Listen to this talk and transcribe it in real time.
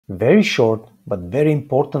Very short, but very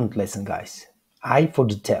important lesson, guys. Eye for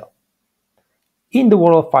detail. In the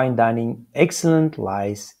world of fine dining, excellence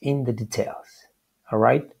lies in the details. All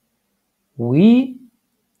right? We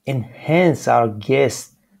enhance our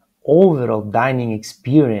guests' overall dining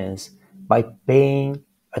experience by paying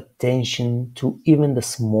attention to even the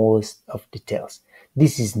smallest of details.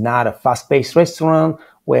 This is not a fast-paced restaurant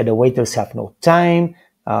where the waiters have no time.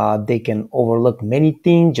 They can overlook many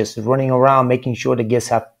things, just running around making sure the guests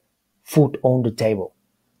have food on the table.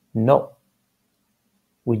 No,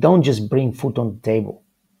 we don't just bring food on the table.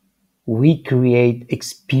 We create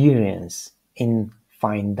experience in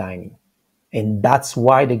fine dining. And that's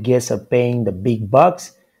why the guests are paying the big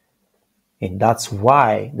bucks. And that's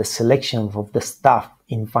why the selection of the staff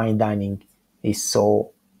in fine dining is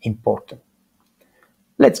so important.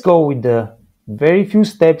 Let's go with the very few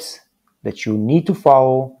steps that you need to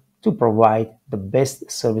follow to provide the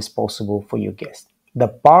best service possible for your guests. The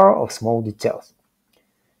power of small details.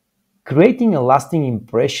 Creating a lasting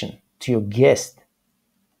impression to your guest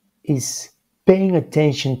is paying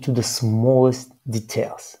attention to the smallest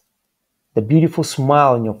details. The beautiful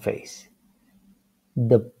smile on your face,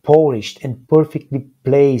 the polished and perfectly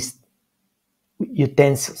placed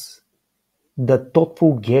utensils, the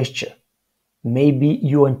thoughtful gesture. Maybe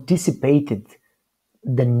you anticipated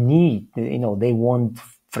the need, they want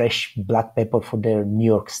fresh black pepper for their New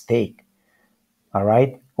York steak, all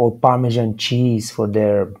right? Or Parmesan cheese for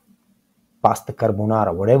their pasta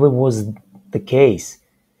carbonara, whatever was the case.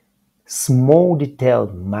 Small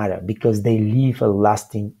details matter because they leave a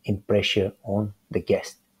lasting impression on the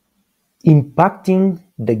guest. Impacting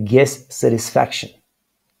the guest satisfaction.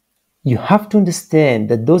 You have to understand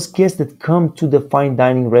that those guests that come to the fine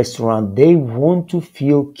dining restaurant, they want to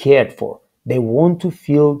feel cared for. They want to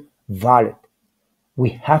feel valued. We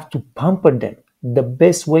have to pamper them the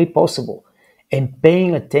best way possible. And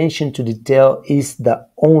paying attention to detail is the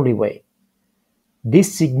only way.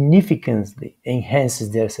 This significantly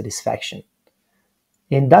enhances their satisfaction.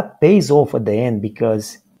 And that pays off at the end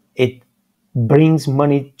because it brings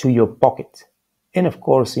money to your pocket and, of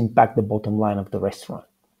course, impact the bottom line of the restaurant.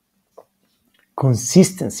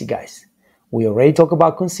 Consistency, guys. We already talked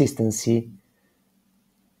about consistency.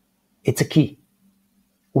 It's a key.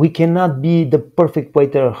 We cannot be the perfect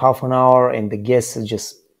waiter half an hour and the guests are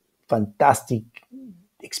just fantastic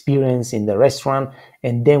experience in the restaurant,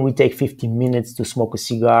 and then we take 15 minutes to smoke a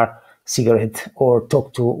cigarette or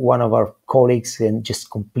talk to one of our colleagues and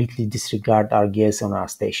just completely disregard our guests on our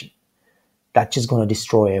station. That's just going to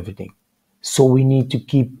destroy everything. So we need to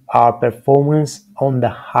keep our performance on the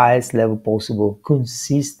highest level possible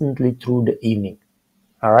consistently through the evening.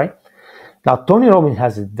 All right. Now, Tony Robbins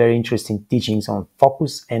has very interesting teachings on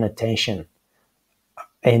focus and attention,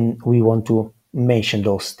 and we want to mention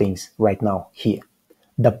those things right now here.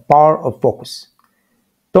 The power of focus.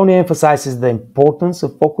 Tony emphasizes the importance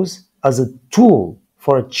of focus as a tool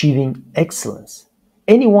for achieving excellence.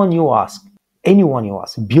 Anyone you ask,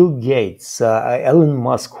 Bill Gates, Elon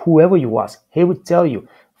Musk, whoever you ask, he would tell you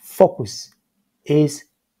focus is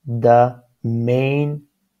the main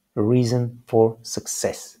reason for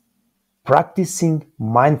success. Practicing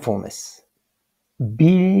mindfulness,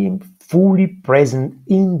 being fully present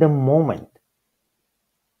in the moment,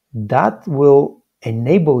 that will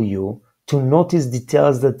enable you to notice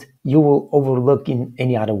details that you will overlook in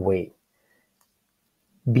any other way.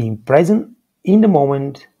 Being present in the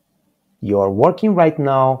moment, you are working right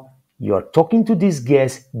now, you are talking to this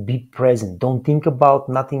guest, be present. Don't think about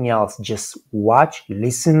nothing else. Just watch,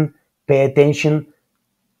 listen, pay attention.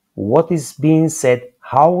 What is being said,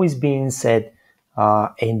 how is being said,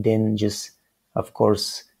 and then just, of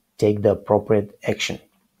course, take the appropriate action.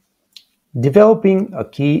 Developing a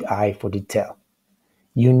key eye for detail.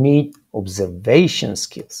 You need observation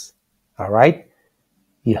skills, all right?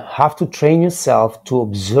 You have to train yourself to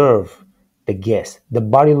observe the guest, the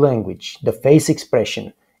body language, the face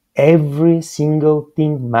expression. Every single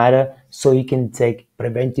thing matters so you can take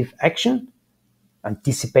preventive action,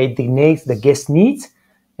 anticipate the guest needs,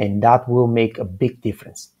 and that will make a big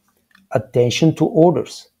difference. Attention to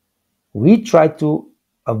orders. We try to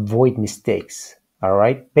avoid mistakes, all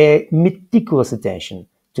right? Pay meticulous attention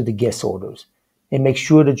to the guest orders and make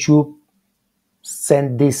sure that you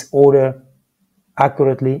send this order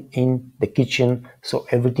accurately in the kitchen so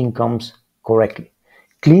everything comes correctly.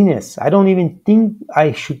 Cleanliness. I don't even think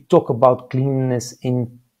I should talk about cleanliness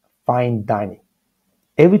in fine dining.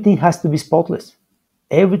 Everything has to be spotless.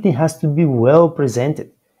 Everything has to be well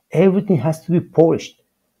presented. Everything has to be polished.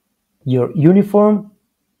 Your uniform,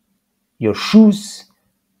 your shoes,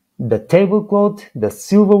 the tablecloth, the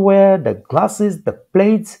silverware, the glasses, the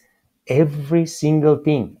plates, every single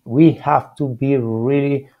thing. We have to be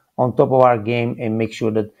really on top of our game and make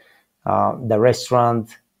sure that the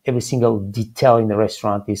restaurant, every single detail in the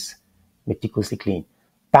restaurant is meticulously clean.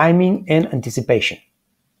 Timing and anticipation.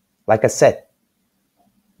 Like I said,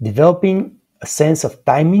 developing a sense of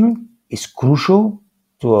timing is crucial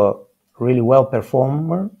to a really well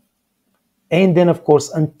performer. And then, of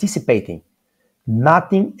course, anticipating.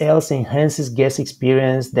 Nothing else enhances guest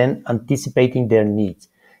experience than anticipating their needs.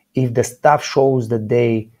 If the staff shows that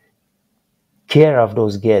they care of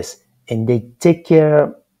those guests and they take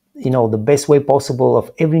care, the best way possible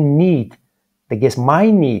of every need the guest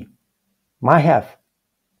might need, might have,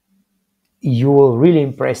 you will really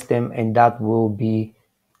impress them, and that will be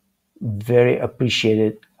very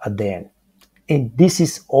appreciated at the end. And this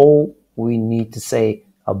is all we need to say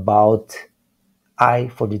about eye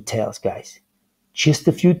for details, guys. Just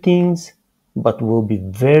a few things, but will be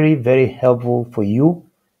very, very helpful for you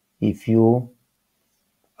if you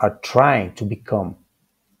are trying to become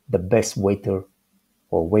the best waiter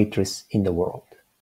or waitress in the world.